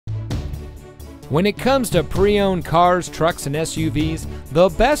When it comes to pre-owned cars, trucks, and SUVs, the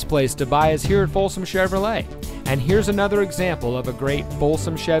best place to buy is here at Folsom Chevrolet. And here's another example of a great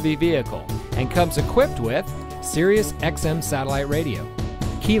Folsom Chevy vehicle, and comes equipped with Sirius XM satellite radio,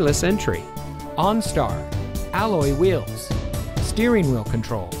 keyless entry, OnStar, alloy wheels, steering wheel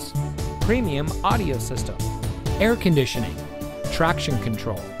controls, premium audio system, air conditioning, traction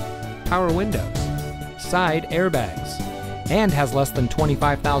control, power windows, side airbags, and has less than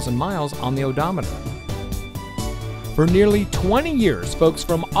 25,000 miles on the odometer. For nearly 20 years, folks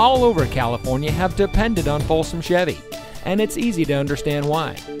from all over California have depended on Folsom Chevy, and it's easy to understand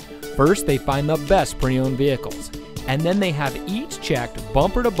why. First, they find the best pre-owned vehicles, and then they have each checked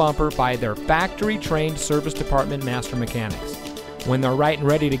bumper to bumper by their factory-trained service department master mechanics. When they're right and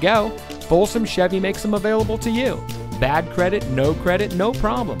ready to go, Folsom Chevy makes them available to you. Bad credit, no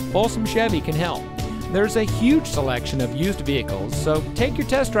problem. Folsom Chevy can help. There's a huge selection of used vehicles, so take your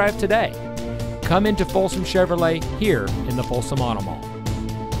test drive today. Come into Folsom Chevrolet here in the Folsom Auto Mall.